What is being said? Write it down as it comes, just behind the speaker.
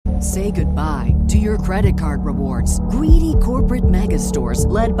Say goodbye to your credit card rewards. Greedy corporate mega stores,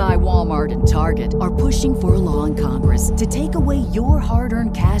 led by Walmart and Target, are pushing for a law in Congress to take away your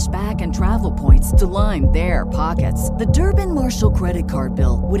hard-earned cash back and travel points to line their pockets. The Durbin-Marshall credit card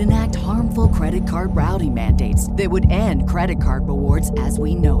bill would enact harmful credit card routing mandates that would end credit card rewards as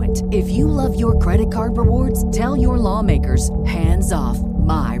we know it. If you love your credit card rewards, tell your lawmakers, hands off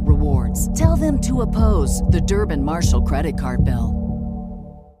my rewards. Tell them to oppose the Durbin-Marshall credit card bill.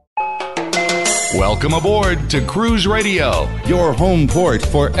 Welcome aboard to Cruise Radio, your home port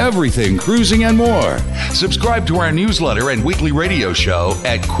for everything cruising and more. Subscribe to our newsletter and weekly radio show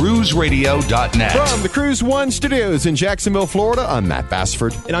at cruiseradio.net. From the Cruise One studios in Jacksonville, Florida, I'm Matt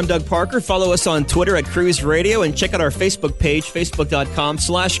Bassford. And I'm Doug Parker. Follow us on Twitter at Cruise Radio and check out our Facebook page,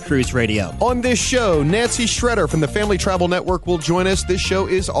 facebook.com/Cruise Radio. On this show, Nancy Schroeder from the Family Travel Network will join us. This show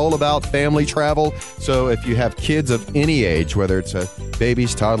is all about family travel. So if you have kids of any age, whether it's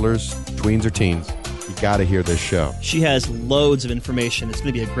babies, toddlers, tweens, or teens, you got to hear this show. She has loads of information. It's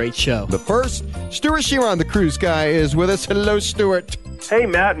going to be a great show. But first, Stuart Chiron, the cruise guy, is with us. Hello, Stuart. Hey,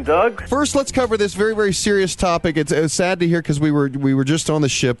 Matt and Doug. First, let's cover this very, very serious topic. It's sad to hear because we were just on the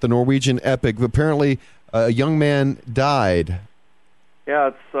ship, the Norwegian Epic. Apparently, a young man died. Yeah,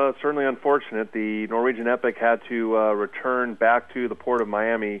 it's certainly unfortunate. The Norwegian Epic had to return back to the port of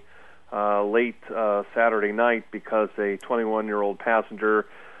Miami late Saturday night because a 21-year-old passenger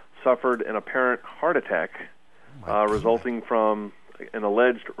suffered an apparent heart attack resulting from an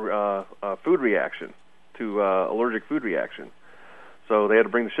alleged food reaction to allergic food reaction. So they had to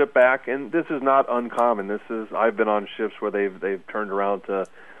bring the ship back, and this is not uncommon. I've been on ships where they've turned around to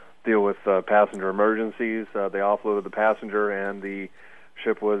deal with passenger emergencies. They offloaded the passenger, and the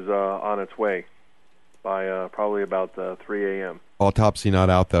ship was on its way by probably about 3 a.m. Autopsy not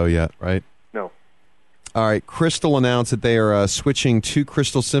out, though, yet, right? No. All right, Crystal announced that they are switching to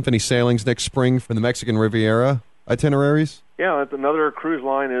Crystal Symphony sailings next spring from the Mexican Riviera itineraries. Yeah, another cruise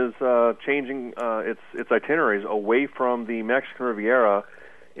line is changing its itineraries away from the Mexican Riviera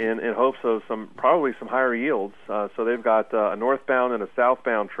in hopes of probably some higher yields. So they've got a northbound and a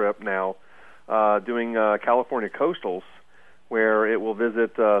southbound trip now doing California coastals, where it will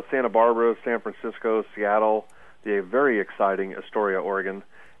visit Santa Barbara, San Francisco, Seattle, the very exciting Astoria, Oregon,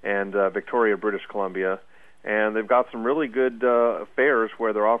 and Victoria, British Columbia. And they've got some really good fares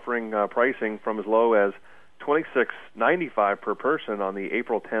where they're offering pricing from as low as $26.95 per person on the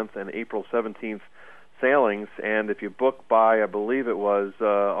April 10th and April 17th sailings. And if you book by, I believe it was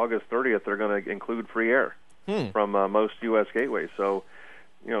August 30th, they're going to include free air from most U.S. gateways. So,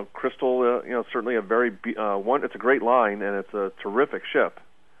 Crystal, certainly a very it's a great line, and it's a terrific ship.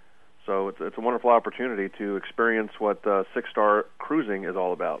 So it's a wonderful opportunity to experience what six-star cruising is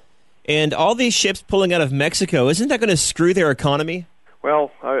all about. And all these ships pulling out of Mexico, isn't that going to screw their economy?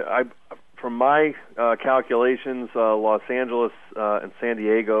 Well, I from my calculations, Los Angeles and San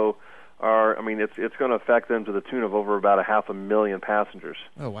Diego it's going to affect them to the tune of over about 500,000 passengers.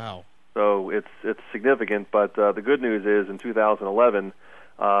 Oh, wow. So it's significant, but the good news is in 2011,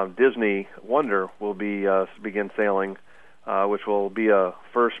 Disney Wonder will begin sailing, which will be a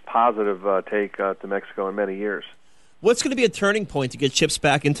first positive take to Mexico in many years. What's going to be a turning point to get ships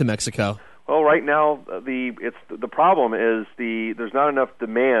back into Mexico? Well, right now the problem is there's not enough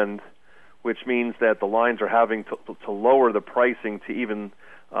demand, which means that the lines are having to lower the pricing to even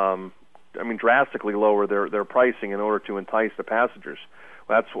drastically lower their pricing in order to entice the passengers.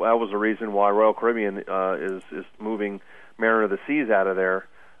 That was the reason why Royal Caribbean is moving Mariner of the Seas out of there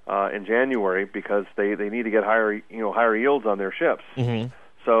in January, because they need to get higher yields on their ships. Mm-hmm.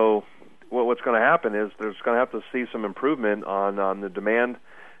 So what's going to happen is there's going to have to see some improvement on the demand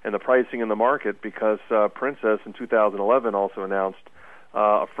and the pricing in the market, because Princess in 2011 also announced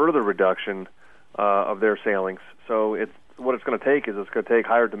a further reduction of their sailings. So what it's going to take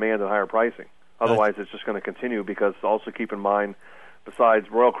higher demand and higher pricing. Otherwise, it's just going to continue, because also keep in mind, besides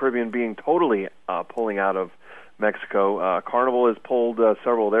Royal Caribbean being totally pulling out of Mexico, Carnival has pulled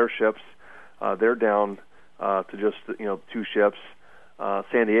several of their ships. They're down to just 2 ships.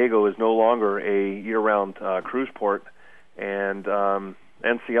 San Diego is no longer a year-round cruise port, and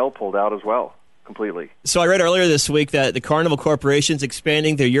NCL pulled out as well completely. So I read earlier this week that the Carnival Corporation's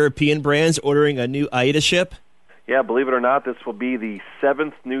expanding their European brands, ordering a new AIDA ship. Yeah, believe it or not, this will be the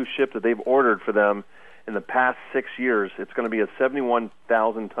 7th new ship that they've ordered for them in the past 6 years. It's going to be a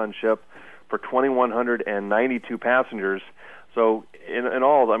 71,000-ton ship for 2,192 passengers. So in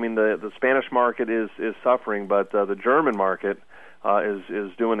all, the Spanish market is suffering, but the German market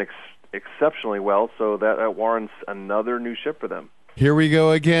is doing exceptionally well, so that warrants another new ship for them. Here we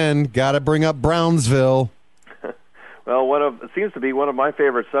go again. Got to bring up Brownsville. Well, it seems to be one of my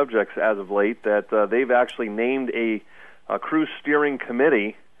favorite subjects as of late, that they've actually named a cruise steering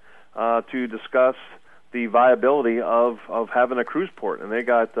committee to discuss the viability of having a cruise port. And they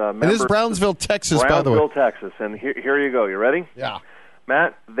got members. And this is Brownsville, Texas, by the way. Brownsville, Texas. And here you go. You ready? Yeah.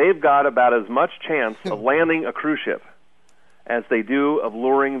 Matt, they've got about as much chance of landing a cruise ship as they do of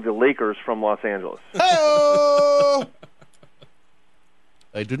luring the Lakers from Los Angeles. Hey-o!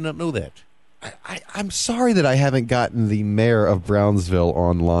 I did not know that. I'm sorry that I haven't gotten the mayor of Brownsville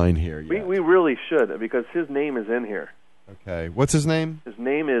online here yet. We really should, because his name is in here. Okay. What's his name? His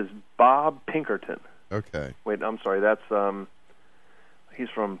name is Bob Pinkerton. Okay. Wait, I'm sorry. That's he's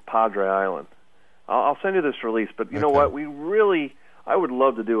from Padre Island. I'll send you this release, but you know what? I would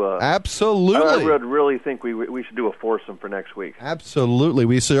love to do Absolutely. I would really think we should do a foursome for next week. Absolutely.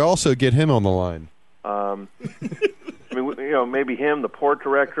 We should also get him on the line. I mean, maybe him, the port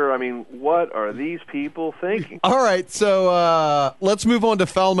director. I mean, what are these people thinking? All right, so let's move on to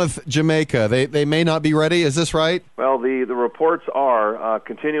Falmouth, Jamaica. They may not be ready. Is this right? Well, the reports are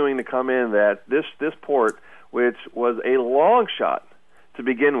continuing to come in that this port, which was a long shot to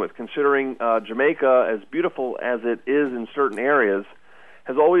begin with, considering Jamaica, as beautiful as it is in certain areas,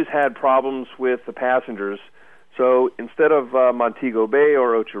 has always had problems with the passengers. So instead of Montego Bay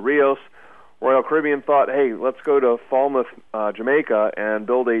or Ocho Rios, Royal Caribbean thought, hey, let's go to Falmouth, Jamaica, and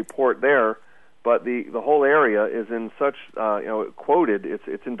build a port there. But the whole area is in such, quoted,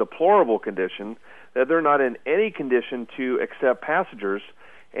 it's in deplorable condition that they're not in any condition to accept passengers.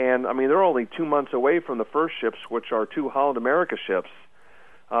 And, I mean, they're only 2 months away from the first ships, which are 2 Holland America ships,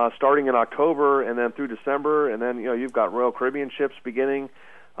 starting in October and then through December. And then, you've got Royal Caribbean ships beginning.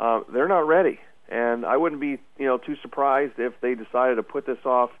 They're not ready. And I wouldn't be, too surprised if they decided to put this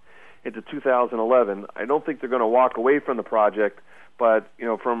off into 2011. I don't think they're going to walk away from the project, but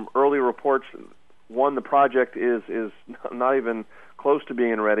from early reports, the project is not even close to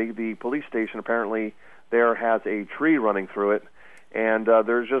being ready. The police station apparently there has a tree running through it, and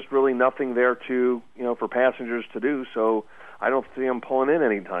there's just really nothing there to for passengers to do. So I don't see them pulling in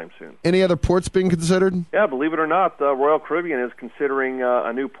anytime soon. Any other ports being considered? Yeah, believe it or not, Royal Caribbean is considering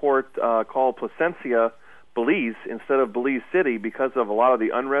a new port called Placencia, Belize, instead of Belize City, because of a lot of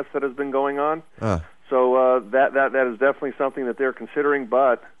the unrest that has been going on. So that is definitely something that they're considering,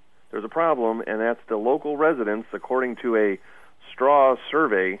 but there's a problem, and that's the local residents, according to a straw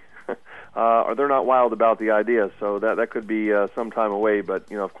survey, they're not wild about the idea. So that could be some time away,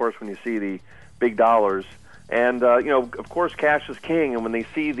 but of course, when you see the big dollars, and of course, cash is king, and when they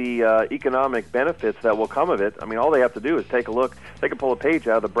see the economic benefits that will come of it, I mean, all they have to do is take a look. They can pull a page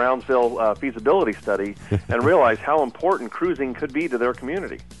out of the Brownsville feasibility study and realize how important cruising could be to their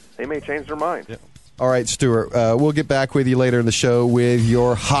community. They may change their mind. Yeah. All right, Stuart, we'll get back with you later in the show with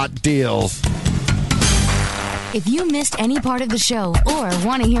your hot deals. If you missed any part of the show or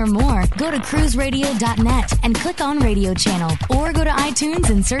want to hear more, go to cruiseradio.net and click on Radio Channel, or go to iTunes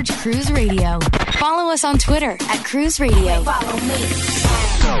and search Cruise Radio. Follow us on Twitter at Cruise Radio. Follow me.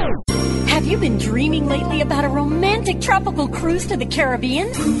 Have you been dreaming lately about a romantic tropical cruise to the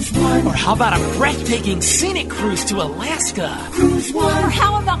Caribbean? Cruise One. Or how about a breathtaking scenic cruise to Alaska? Cruise One. Or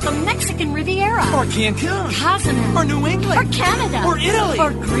how about the Mexican Riviera? Or Cancun? Cozumel? Or New England? Or Canada? Or Italy?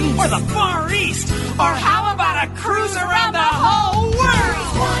 Or Greece? Or the Far East? Or how about a cruise around the whole world?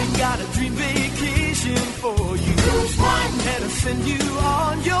 Cruise One. Got a dream vacation for you. Cruise One. Let us send you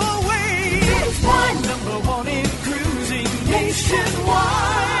on your way. Cruise One. #1 in cruising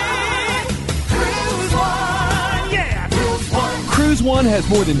nationwide. Cruise One has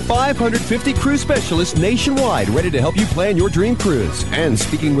more than 550 cruise specialists nationwide ready to help you plan your dream cruise. And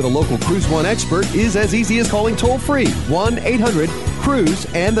speaking with a local Cruise One expert is as easy as calling toll-free 1-800-CRUISE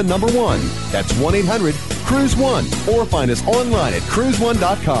and the number 1. That's 1-800-CRUISE-1. Or find us online at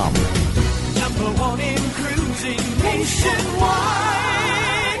cruise1.com. #1 in cruising nationwide.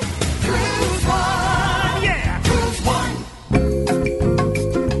 Cruise One. Yeah, Cruise One.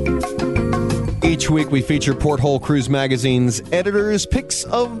 Each week we feature Porthole Cruise Magazine's editors' picks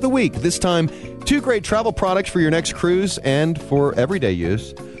of the week. This time, 2 great travel products for your next cruise and for everyday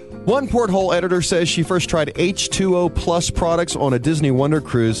use. One Porthole editor says she first tried H2O Plus products on a Disney Wonder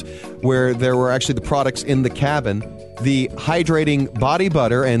cruise where there were actually the products in the cabin. The hydrating body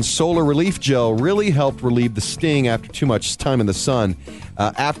butter and solar relief gel really helped relieve the sting after too much time in the sun.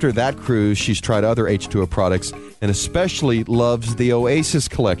 After that cruise, she's tried other H2O products and especially loves the Oasis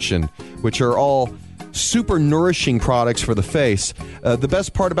collection, which are all super nourishing products for the face. The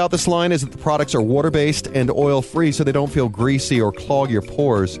best part about this line is that the products are water-based and oil-free, so they don't feel greasy or clog your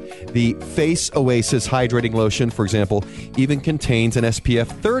pores. The Face Oasis Hydrating Lotion, for example, even contains an SPF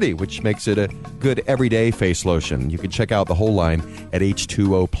 30, which makes it a good everyday face lotion. You can check out the whole line at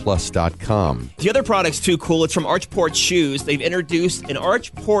H2OPlus.com. The other product's too cool. It's from Archport Shoes. They've introduced an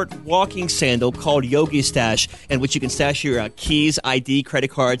Archport walking sandal called Yogi Stash, in which you can stash your keys, ID, credit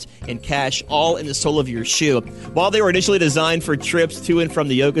cards, and cash all in the sole of your shoe. While they were initially designed for trips to and from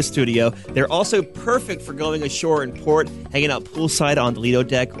the yoga studio, they're also perfect for going ashore in port, hanging out poolside on the Lido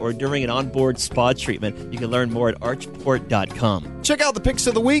deck, or during an onboard spa treatment. You can learn more at archport.com. Check out the picks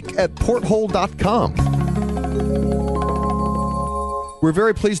of the week at porthole.com. We're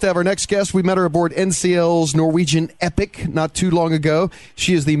very pleased to have our next guest. We met her aboard NCL's Norwegian Epic not too long ago.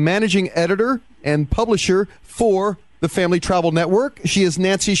 She is the managing editor and publisher for the Family Travel Network. She is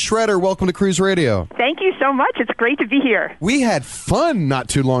Nancy Schroeder. Welcome to Cruise Radio. Thank you so much. It's great to be here. We had fun not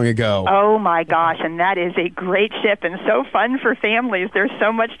too long ago. Oh, my gosh, and that is a great ship and so fun for families. There's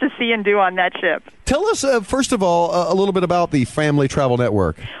so much to see and do on that ship. Tell us, first of all, a little bit about the Family Travel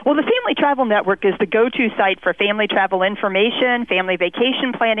Network. Well, the Family Travel Network is the go-to site for family travel information, family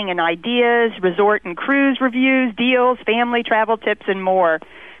vacation planning and ideas, resort and cruise reviews, deals, family travel tips, and more.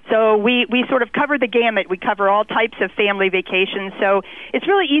 So we sort of cover the gamut. We cover all types of family vacations. So it's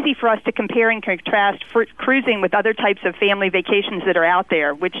really easy for us to compare and contrast cruising with other types of family vacations that are out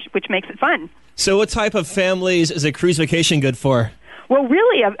there, which makes it fun. So what type of families is a cruise vacation good for? Well,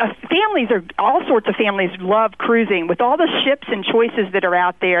 really, all sorts of families love cruising. With all the ships and choices that are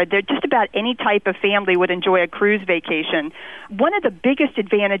out there, just about any type of family would enjoy a cruise vacation. One of the biggest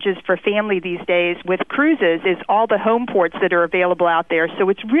advantages for family these days with cruises is all the home ports that are available out there. So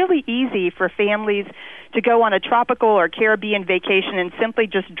it's really easy for families to go on a tropical or Caribbean vacation and simply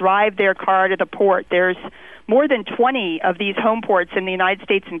just drive their car to the port. There's more than 20 of these home ports in the United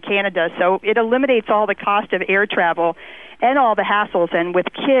States and Canada, so it eliminates all the cost of air travel and all the hassles. And with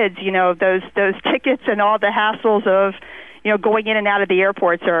kids, those tickets and all the hassles of, going in and out of the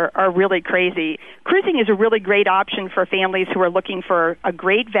airports are really crazy. Cruising is a really great option for families who are looking for a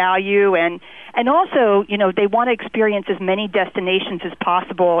great value and also, they want to experience as many destinations as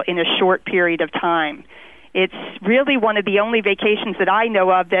possible in a short period of time. It's really one of the only vacations that I know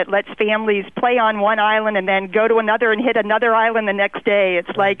of that lets families play on one island and then go to another and hit another island the next day.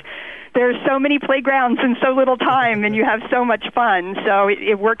 It's like there's so many playgrounds in so little time, and you have so much fun. So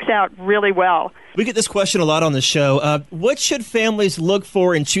it works out really well. We get this question a lot on the show. What should families look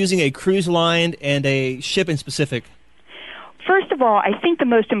for in choosing a cruise line and a ship in specific? First of all, I think the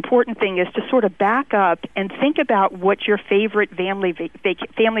most important thing is to sort of back up and think about what your favorite family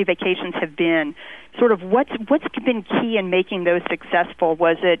vacations have been. Sort of what's been key in making those successful?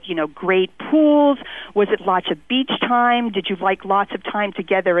 Was it, great pools? Was it lots of beach time? Did you like lots of time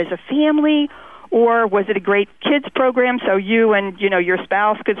together as a family? Or was it a great kids program so you and, your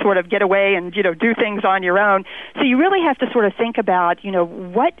spouse could sort of get away and, do things on your own? So you really have to sort of think about,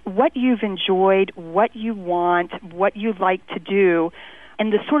 what you've enjoyed, what you want, what you like to do,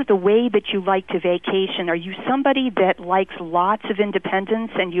 and the sort of the way that you like to vacation. Are you somebody that likes lots of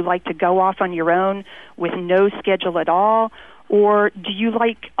independence and you like to go off on your own with no schedule at all? Or do you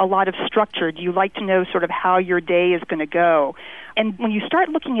like a lot of structure? Do you like to know sort of how your day is going to go? And when you start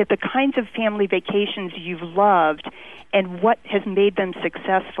looking at the kinds of family vacations you've loved and what has made them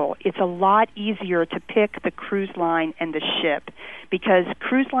successful, it's a lot easier to pick the cruise line and the ship, because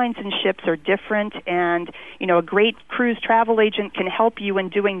cruise lines and ships are different, and a great cruise travel agent can help you in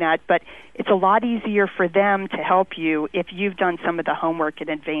doing that, but it's a lot easier for them to help you if you've done some of the homework in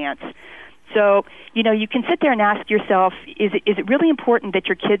advance. So, you can sit there and ask yourself, is it really important that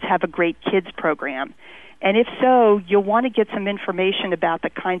your kids have a great kids program? And if so, you'll want to get some information about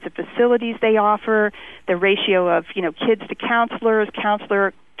the kinds of facilities they offer, the ratio of, kids to counselors,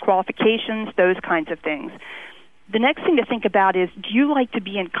 counselor qualifications, those kinds of things. The next thing to think about is, do you like to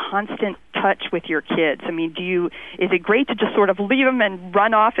be in constant touch with your kids? I mean, is it great to just sort of leave them and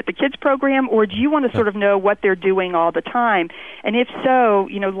run off at the kids program, or do you want to sort of know what they're doing all the time? And if so,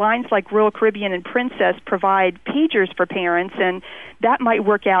 lines like Royal Caribbean and Princess provide pagers for parents, and that might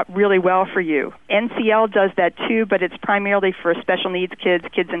work out really well for you. NCL does that too, but it's primarily for special needs kids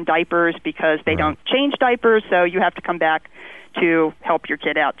in diapers, because they don't change diapers, so you have to come back to help your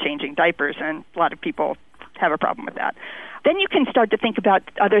kid out changing diapers, and a lot of people have a problem with that. Then you can start to think about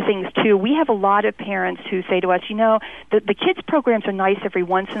other things too. We have a lot of parents who say to us, the kids programs are nice every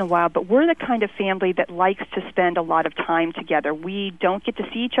once in a while, but we're the kind of family that likes to spend a lot of time together. We don't get to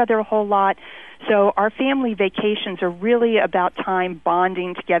see each other a whole lot, so our family vacations are really about time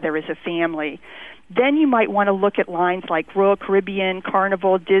bonding together as a family. then you might want to look at lines like Royal Caribbean,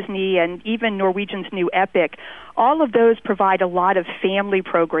 Carnival, Disney, and even Norwegian's new Epic. All of those provide a lot of family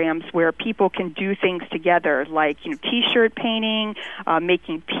programs where people can do things together, like T-shirt painting,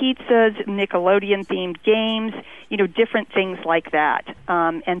 making pizzas, Nickelodeon-themed games, different things like that,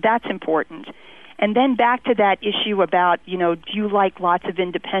 and that's important. And then back to that issue about, do you like lots of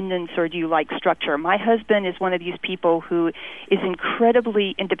independence or do you like structure? My husband is one of these people who is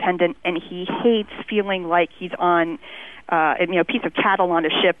incredibly independent, and he hates feeling like he's on a piece of cattle on a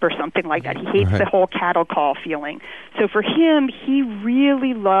ship or something like that. He hates the whole cattle call feeling. So for him, he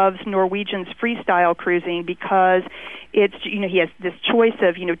really loves Norwegian's freestyle cruising because it's, he has this choice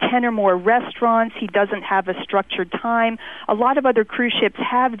of, 10 or more restaurants. He doesn't have a structured time. A lot of other cruise ships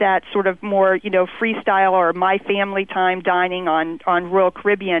have that sort of more, freestyle or my family time dining on Royal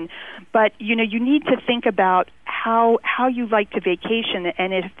Caribbean. But, you need to think about how you like to vacation,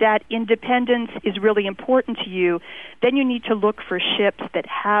 and if that independence is really important to you, then you need to look for ships that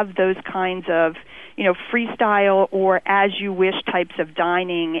have those kinds of, freestyle or as you wish types of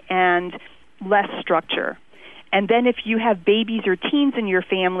dining and less structure. And then if you have babies or teens in your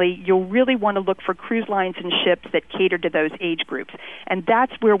family, you'll really want to look for cruise lines and ships that cater to those age groups. And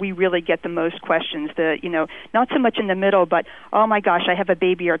that's where we really get the most questions. Not so much in the middle, but, oh my gosh, I have a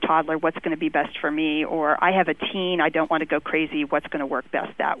baby or toddler, what's going to be best for me? Or I have a teen, I don't want to go crazy, what's going to work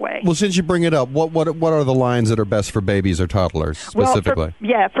best that way? Well, since you bring it up, what are the lines that are best for babies or toddlers specifically?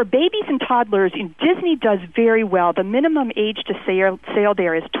 Well, for babies and toddlers, Disney does very well. The minimum age to sail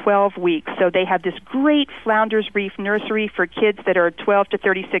there is 12 weeks. So they have this great Flounders Reef nursery for kids that are 12 to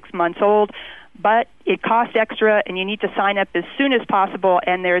 36 months old, but it costs extra, and you need to sign up as soon as possible,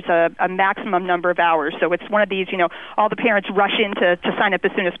 and there's a maximum number of hours. So it's one of these, all the parents rush in to sign up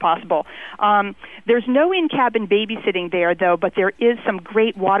as soon as possible. There's no in-cabin babysitting there, though, but there is some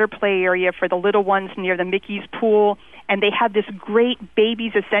great water play area for the little ones near the Mickey's pool, and they have this great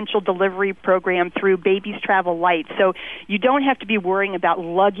Babies Essential delivery program through Babies Travel Light. So you don't have to be worrying about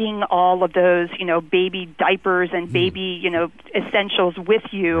lugging all of those, baby diapers and baby, essentials with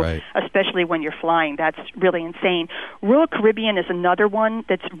you, especially when you're flying. That's really insane. Royal Caribbean is another one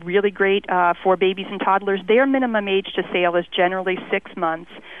that's really great for babies and toddlers. Their minimum age to sail is generally 6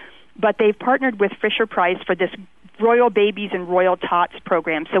 months, but they've partnered with Fisher-Price for this Royal Babies and Royal Tots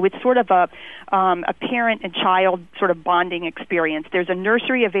program. So it's sort of a parent and child sort of bonding experience. There's a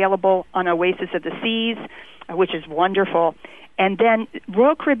nursery available on Oasis of the Seas, which is wonderful. And then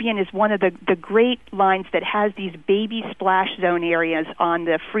Royal Caribbean is one of the great lines that has these baby splash zone areas on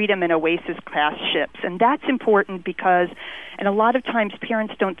the Freedom and Oasis class ships. And that's important because, and a lot of times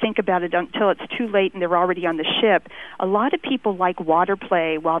parents don't think about it until it's too late and they're already on the ship. A lot of people like water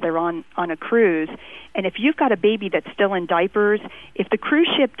play while they're on a cruise. And if you've got a baby that's still in diapers, if the cruise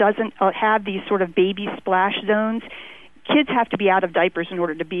ship doesn't have these sort of baby splash zones, kids have to be out of diapers in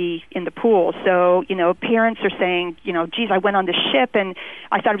order to be in the pool. So, parents are saying, geez, I went on the ship and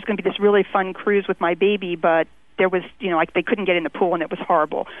I thought it was going to be this really fun cruise with my baby, but there was, they couldn't get in the pool and it was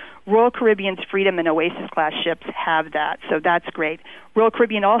horrible. Royal Caribbean's Freedom and Oasis class ships have that, so that's great. Royal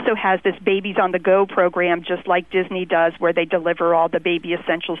Caribbean also has this Babies on the Go program, just like Disney does, where they deliver all the baby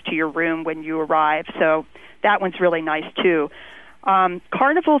essentials to your room when you arrive. So that one's really nice too.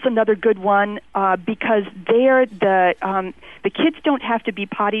 Carnival's another good one because there the kids don't have to be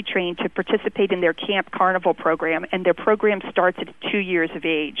potty trained to participate in their Camp Carnival program, and their program starts at 2 years of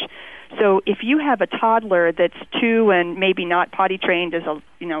age. So if you have a toddler that's 2 and maybe not potty trained, as a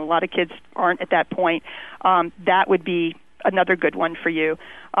lot of kids aren't at that point, that would be another good one for you.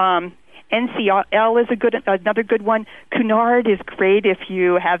 NCL is another good one. Cunard is great if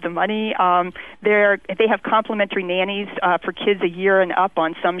you have the money. They have complimentary nannies for kids a year and up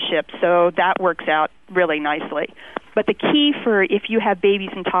on some ships, so that works out really nicely. But the key for if you have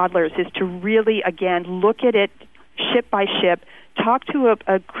babies and toddlers is to really, again, look at it ship by ship. Talk to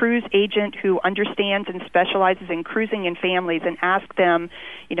a cruise agent who understands and specializes in cruising in families and ask them,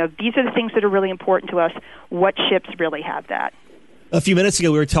 these are the things that are really important to us. What ships really have that? A few minutes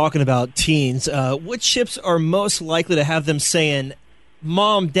ago, we were talking about teens. Which ships are most likely to have them saying,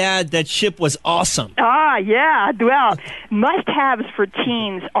 Mom, Dad, that ship was awesome? Yeah. Well, must-haves for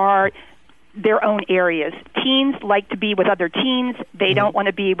teens are their own areas. Teens like to be with other teens. They don't want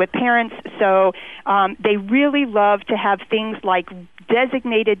to be with parents. So they really love to have things like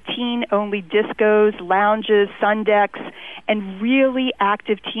designated teen-only discos, lounges, sun decks, and really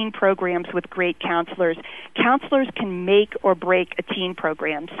active teen programs with great counselors. Counselors can make or break a teen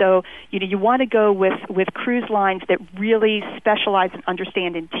program. So, you want to go with cruise lines that really specialize and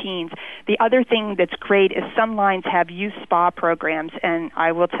understand in teens. The other thing that's great is some lines have youth spa programs, and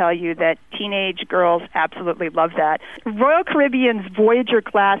I will tell you that teenage girls absolutely love that. Royal Caribbean's Voyager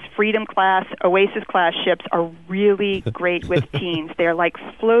class, Freedom class, Oasis class ships are really great with teens. They're like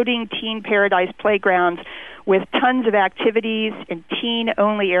floating teen paradise playgrounds with tons of activities in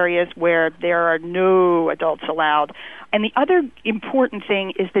teen-only areas where there are no adults allowed. And the other important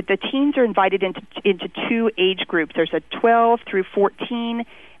thing is that the teens are invited into two age groups. There's a 12 through 14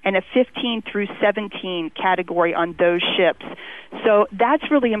 and a 15 through 17 category on those ships. So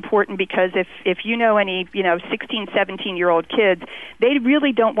that's really important because if you know any 16, 17-year-old kids, they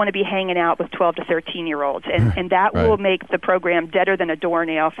really don't want to be hanging out with 12 to 13-year-olds. And that will make the program deader than a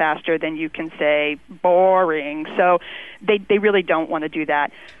doornail faster than you can say boring. So they really don't want to do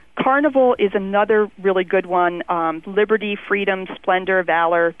that. Carnival is another really good one. Liberty, Freedom, Splendor,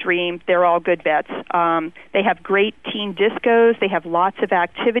 Valor, Dream, they're all good bets. They have great teen discos. They have lots of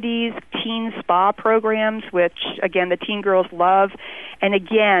activities, teen spa programs, which, again, the teen girls love. And,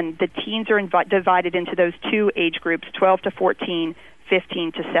 again, the teens are divided into those two age groups, 12 to 14,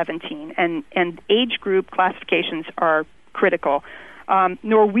 15 to 17. And age group classifications are critical.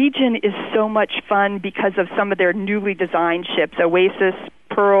 Norwegian is so much fun because of some of their newly designed ships, Oasis,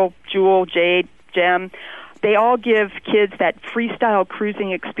 Pearl, Jewel, Jade, Gem. They all give kids that freestyle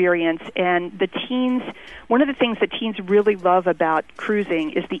cruising experience, and the teens, one of the things that teens really love about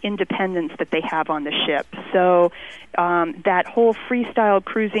cruising is the independence that they have on the ship. So that whole freestyle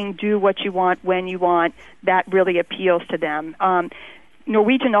cruising, do what you want, when you want, that really appeals to them.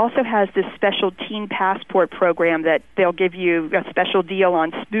 Norwegian also has this special teen passport program that they'll give you a special deal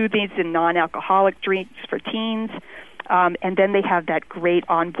on smoothies and non-alcoholic drinks for teens. And then they have that great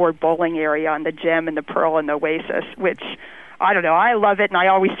onboard bowling area on the Gem and the Pearl and the Oasis, which, I don't know, I love it, and I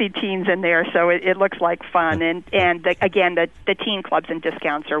always see teens in there, so it looks like fun. And again, the teen clubs and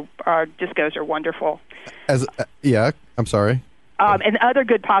discos are wonderful. I'm sorry. And other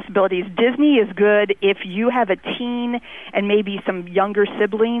good possibilities. Disney is good if you have a teen and maybe some younger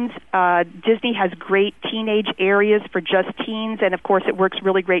siblings. Disney has great teenage areas for just teens, and of course it works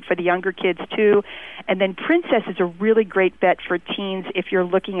really great for the younger kids too. And then Princess is a really great bet for teens if you're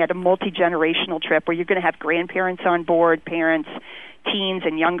looking at a multi-generational trip where you're going to have grandparents on board, parents, teens,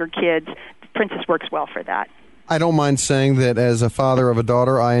 and younger kids. Princess works well for that. I don't mind saying that as a father of a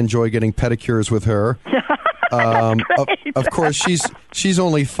daughter, I enjoy getting pedicures with her. Of course, she's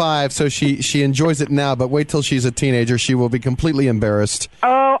only 5, so she enjoys it now. But wait till she's a teenager; she will be completely embarrassed.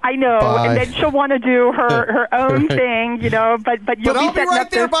 Oh, I know, and then she'll want to do her own thing, But you'll I'll be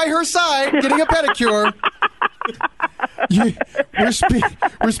right there by her side, getting a pedicure.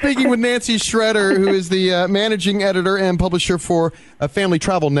 We're speaking with Nancy Shredder, who is the managing editor and publisher for Family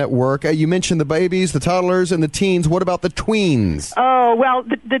Travel Network. You mentioned the babies, the toddlers, and the teens. What about the tweens? Oh, well,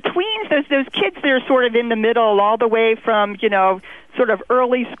 the tweens, those kids that are sort of in the middle, all the way from, sort of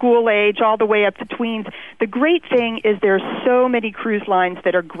early school age all the way up to tweens. The great thing is there's so many cruise lines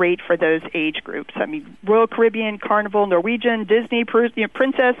that are great for those age groups. I mean, Royal Caribbean, Carnival, Norwegian, Disney,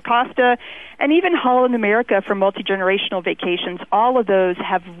 Princess, Costa, and even Holland America for multi-generational vacations. All of those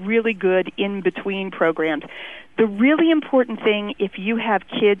have really good in-between programs. The really important thing, if you have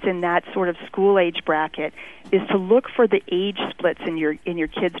kids in that sort of school age bracket, is to look for the age splits in your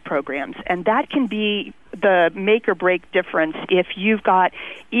kids' programs, and that can be the make or break difference if you've got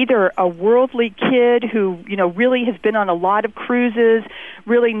either a worldly kid who really has been on a lot of cruises,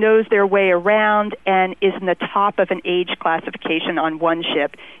 really knows their way around, and is in the top of an age classification on one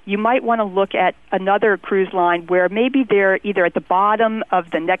ship. You might want to look at another cruise line where maybe they're either at the bottom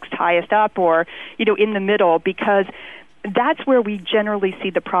of the next highest up or in the middle, because that's where we generally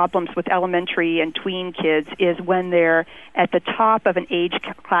see the problems with elementary and tween kids, is when they're at the top of an age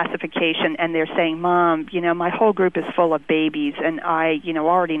classification and they're saying, Mom, my whole group is full of babies and I,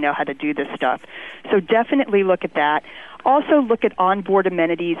 already know how to do this stuff. So definitely look at that. Also look at onboard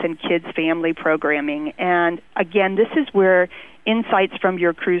amenities and kids' family programming. And again, this is where insights from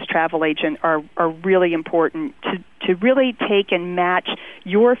your cruise travel agent are really important to really take and match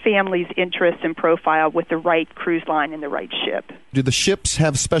your family's interests and profile with the right cruise line and the right ship. Do the ships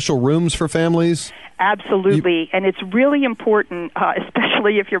have special rooms for families? Absolutely, and it's really important,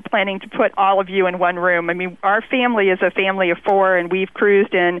 especially if you're planning to put all of you in one room. I mean, our family is a family of 4, and we've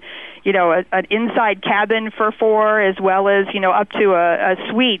cruised in, an inside cabin for 4, as well as, up to a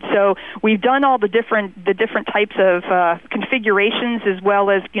suite. So we've done all the different types of configurations, as well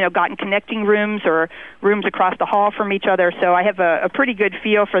as, gotten connecting rooms or rooms across the hall from each other. So I have a pretty good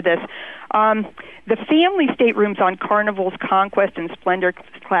feel for this. The family staterooms on Carnival's Conquest and Splendor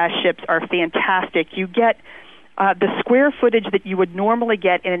class ships are fantastic. You get the square footage that you would normally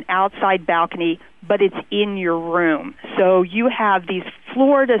get in an outside balcony, but it's in your room. So you have these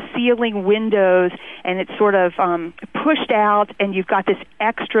floor-to-ceiling windows, and it's sort of pushed out, and you've got this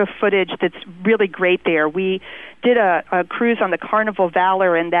extra footage that's really great there. We did a cruise on the Carnival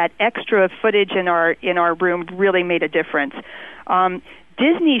Valor, and that extra footage in our room really made a difference.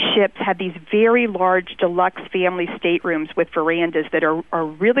 Disney ships have these very large deluxe family staterooms with verandas that are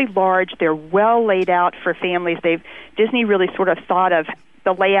really large. They're well laid out for families. Disney really sort of thought of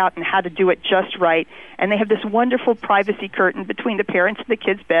the layout and how to do it just right. And they have this wonderful privacy curtain between the parents and the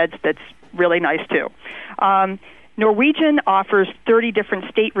kids' beds that's really nice, too. Norwegian offers 30 different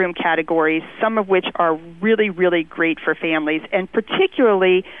stateroom categories, some of which are really, really great for families. And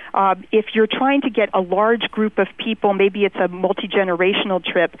particularly if you're trying to get a large group of people, maybe it's a multi-generational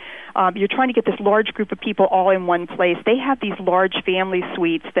trip, you're trying to get this large group of people all in one place. They have these large family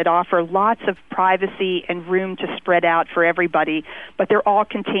suites that offer lots of privacy and room to spread out for everybody, but they're all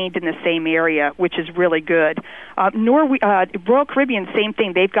contained in the same area, which is really good. Royal Caribbean, same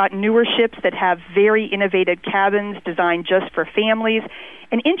thing. They've got newer ships that have very innovative cabins designed just for families.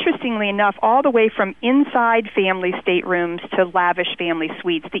 And interestingly enough, all the way from inside family staterooms to lavish family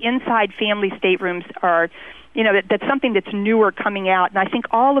suites. The inside family staterooms are, that's something that's newer coming out. And I think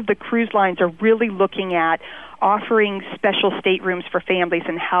all of the cruise lines are really looking at offering special staterooms for families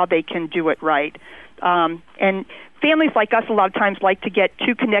and how they can do it right. And families like us a lot of times like to get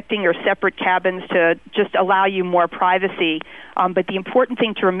 2 connecting or separate cabins to just allow you more privacy. But the important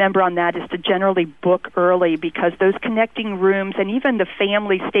thing to remember on that is to generally book early, because those connecting rooms and even the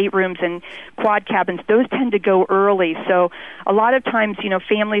family staterooms and quad cabins, those tend to go early. So a lot of times,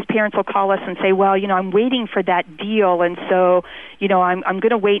 parents will call us and say, well, I'm waiting for that deal. And so, I'm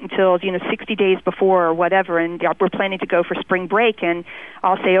going to wait until, 60 days before or whatever. And we're planning to go for spring break. And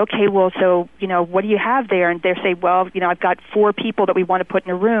I'll say, okay, well, so, what do you have there? And they'll say, well, I've got 4 people that we want to put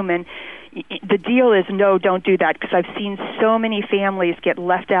in a room. And the deal is, no, don't do that, because I've seen so many families get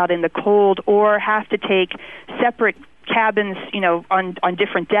left out in the cold or have to take separate cabins, on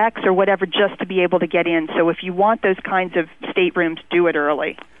different decks or whatever, just to be able to get in. So if you want those kinds of staterooms, do it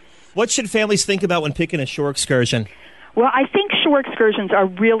early. What should families think about when picking a shore excursion? Well, I think shore excursions are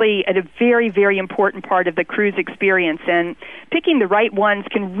really a very, very important part of the cruise experience, and picking the right ones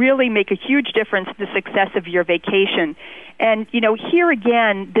can really make a huge difference to the success of your vacation. And, here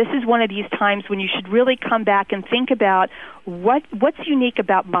again, this is one of these times when you should really come back and think about what's unique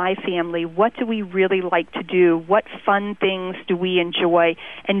about my family, what do we really like to do, what fun things do we enjoy,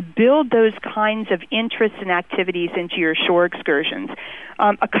 and build those kinds of interests and activities into your shore excursions.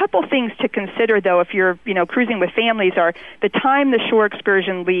 A couple things to consider, though, if you're cruising with families, are the time the shore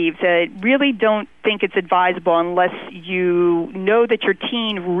excursion leaves. Really don't think it's advisable, unless you know that your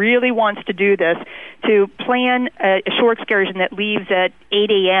teen really wants to do this, to plan a shore excursion that leaves at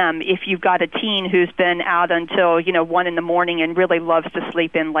 8 a.m. if you've got a teen who's been out until 1 in the morning and really loves to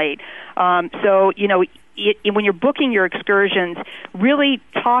sleep in late. When you're booking your excursions, really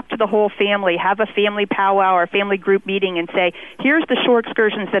talk to the whole family, have a family powwow or family group meeting and say, here's the shore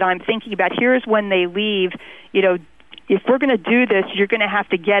excursions that I'm thinking about, here's when they leave. If we're going to do this, you're going to have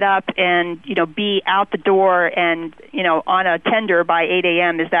to get up and, be out the door and, on a tender by 8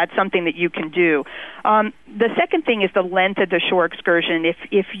 a.m. Is that something that you can do? The second thing is the length of the shore excursion.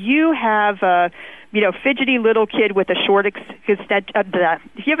 If you have a fidgety little kid with a short if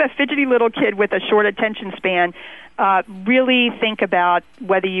you have a fidgety little kid with a short attention span, really think about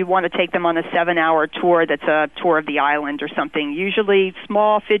whether you want to take them on a 7-hour tour that's a tour of the island or something. Usually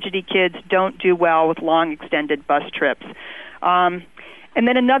small, fidgety kids don't do well with long, extended bus trips. And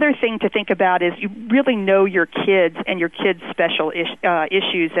then another thing to think about is you really know your kids and your kids' special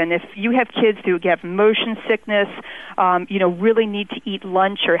issues. And if you have kids who have motion sickness, really need to eat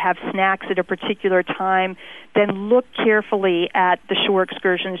lunch or have snacks at a particular time, then look carefully at the shore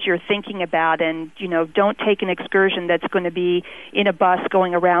excursions you're thinking about. And, don't take an excursion that's going to be in a bus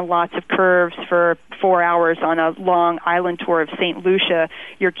going around lots of curves for 4 hours on a long island tour of St. Lucia.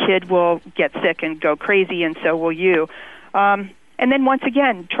 Your kid will get sick and go crazy, and so will you. And then once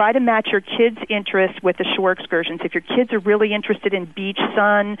again, try to match your kids' interests with the shore excursions. If your kids are really interested in beach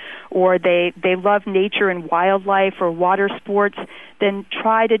sun, or they love nature and wildlife or water sports, then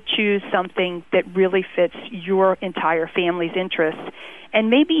try to choose something that really fits your entire family's interests. And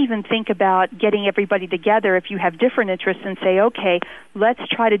maybe even think about getting everybody together if you have different interests and say, okay, let's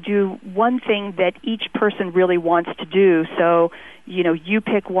try to do one thing that each person really wants to do. So, you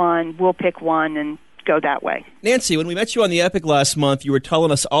pick one, we'll pick one, and go that way. Nancy, when we met you on the Epic last month, you were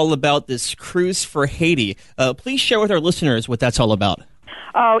telling us all about this cruise for Haiti. Please share with our listeners what that's all about.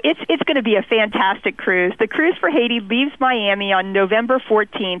 Oh, it's going to be a fantastic cruise. The Cruise for Haiti leaves Miami on November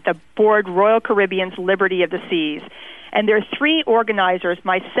 14th aboard Royal Caribbean's Liberty of the Seas. And there are 3 organizers,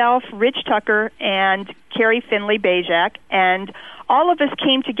 myself, Rich Tucker, and Carrie Finley-Bajak, and all of us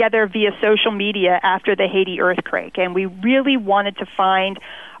came together via social media after the Haiti earthquake, and we really wanted to find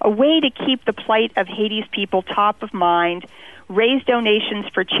a way to keep the plight of Haiti's people top of mind, raise donations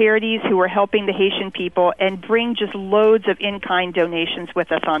for charities who are helping the Haitian people, and bring just loads of in-kind donations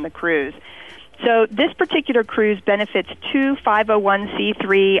with us on the cruise. So this particular cruise benefits 2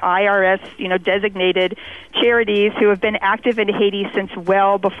 501c3 IRS, designated charities who have been active in Haiti since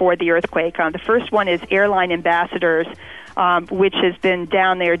well before the earthquake. The first one is Airline Ambassadors, which has been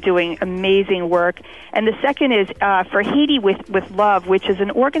down there doing amazing work. And the second is for Haiti with Love, which is an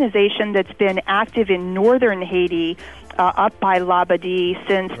organization that's been active in northern Haiti up by Labadie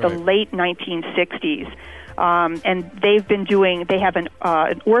since the late 1960s. And they have an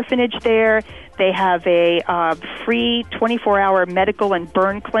orphanage there. They have a free 24-hour medical and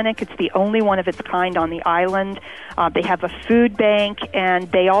burn clinic. It's the only one of its kind on the island. They have a food bank,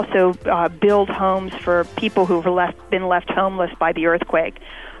 and they also build homes for people who have been left homeless by the earthquake.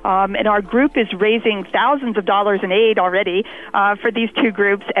 And our group is raising thousands of dollars in aid already for these 2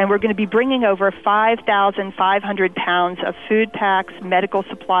 groups, and we're going to be bringing over 5,500 pounds of food packs, medical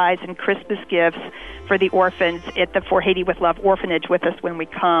supplies, and Christmas gifts for the orphans at the For Haiti with Love orphanage with us when we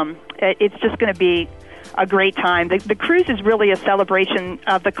come. It's just going to be a great time. The cruise is really a celebration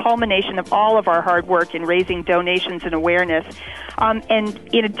of the culmination of all of our hard work in raising donations and awareness. And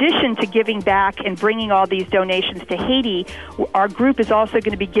in addition to giving back and bringing all these donations to Haiti, our group is also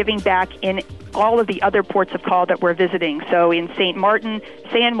going to be giving back in all of the other ports of call that we're visiting. So in St. Martin,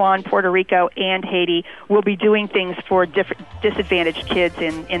 San Juan, Puerto Rico, and Haiti, we'll be doing things for disadvantaged kids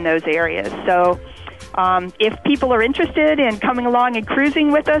in those areas. So if people are interested in coming along and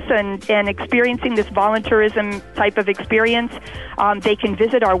cruising with us and experiencing this volunteerism type of experience, they can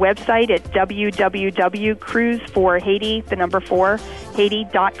visit our website at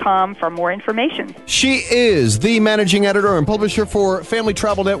www.cruiseforhaiti.com for more information. She is the managing editor and publisher for Family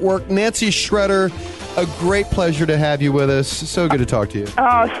Travel Network, Nancy Shredder. A great pleasure to have you with us. So good to talk to you.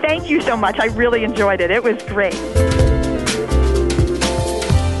 Oh, thank you so much. I really enjoyed it. It was great.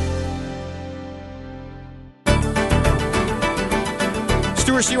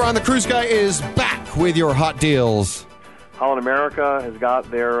 Stuart Shearon, the Cruise Guy, is back with your hot deals. Holland America has got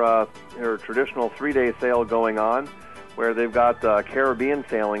their traditional 3-day sale going on, where they've got Caribbean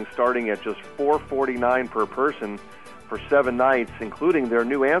sailing starting at just $449 per person for 7 nights, including their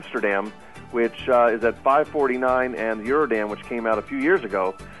new Amsterdam, which is at $549, and the Eurodam, which came out a few years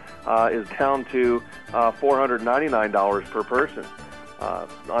ago, is down to $499 per person.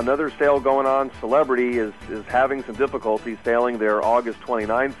 Another sale going on, Celebrity is having some difficulty sailing their August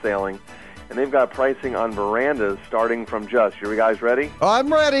 29 sailing, and they've got pricing on verandas starting from just, you guys ready?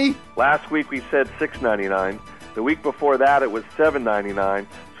 I'm ready. Last week we said $699. The week before that it was $799.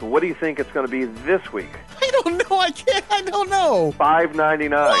 So what do you think it's going to be this week? I don't know. I don't know.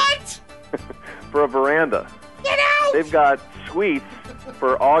 $599. What? For a veranda. Get out! They've got suites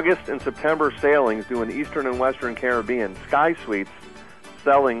for August and September sailings doing Eastern and Western Caribbean. Sky Suites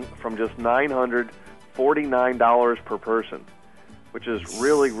selling from just $949 per person, which is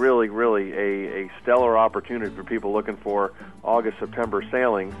really, really, really a stellar opportunity for people looking for August, September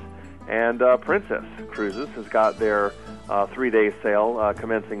sailings. And Princess Cruises has got their 3-day sale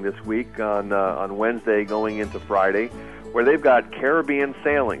commencing this week on Wednesday going into Friday, where they've got Caribbean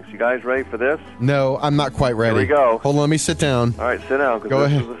sailings. You guys ready for this? No, I'm not quite ready. Here we go. Hold on, let me sit down. All right, sit down,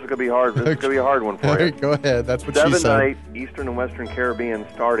 because this is going to be hard. This is going to be a hard one for you. Right, go ahead. That's what she said. 7-night Eastern and Western Caribbean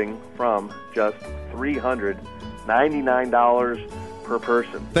starting from just $399 per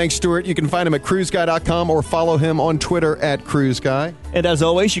person. Thanks, Stuart. You can find him at cruiseguy.com or follow him on Twitter at cruiseguy. And as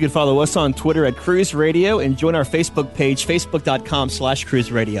always, you can follow us on Twitter at Cruise Radio and join our Facebook page,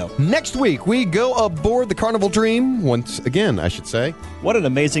 facebook.com/Cruise Radio. Next week, we go aboard the Carnival Dream, once again, I should say. What an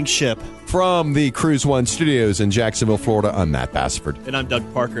amazing ship. From the Cruise One studios in Jacksonville, Florida, I'm Matt Bassford. And I'm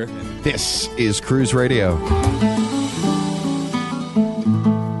Doug Parker. This is Cruise Radio.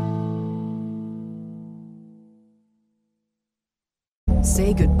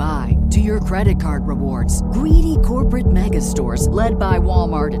 goodbye to your credit card rewards. Greedy corporate mega stores, led by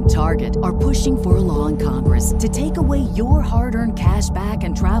Walmart and Target, are pushing for a law in Congress to take away your hard-earned cash back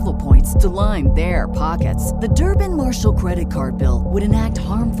and travel points to line their pockets. The Durbin-Marshall credit card bill would enact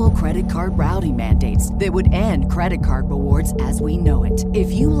harmful credit card routing mandates that would end credit card rewards as we know it.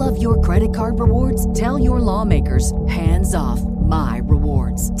 If you love your credit card rewards, tell your lawmakers, hands off my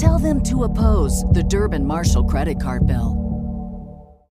rewards. Tell them to oppose the Durbin-Marshall credit card bill.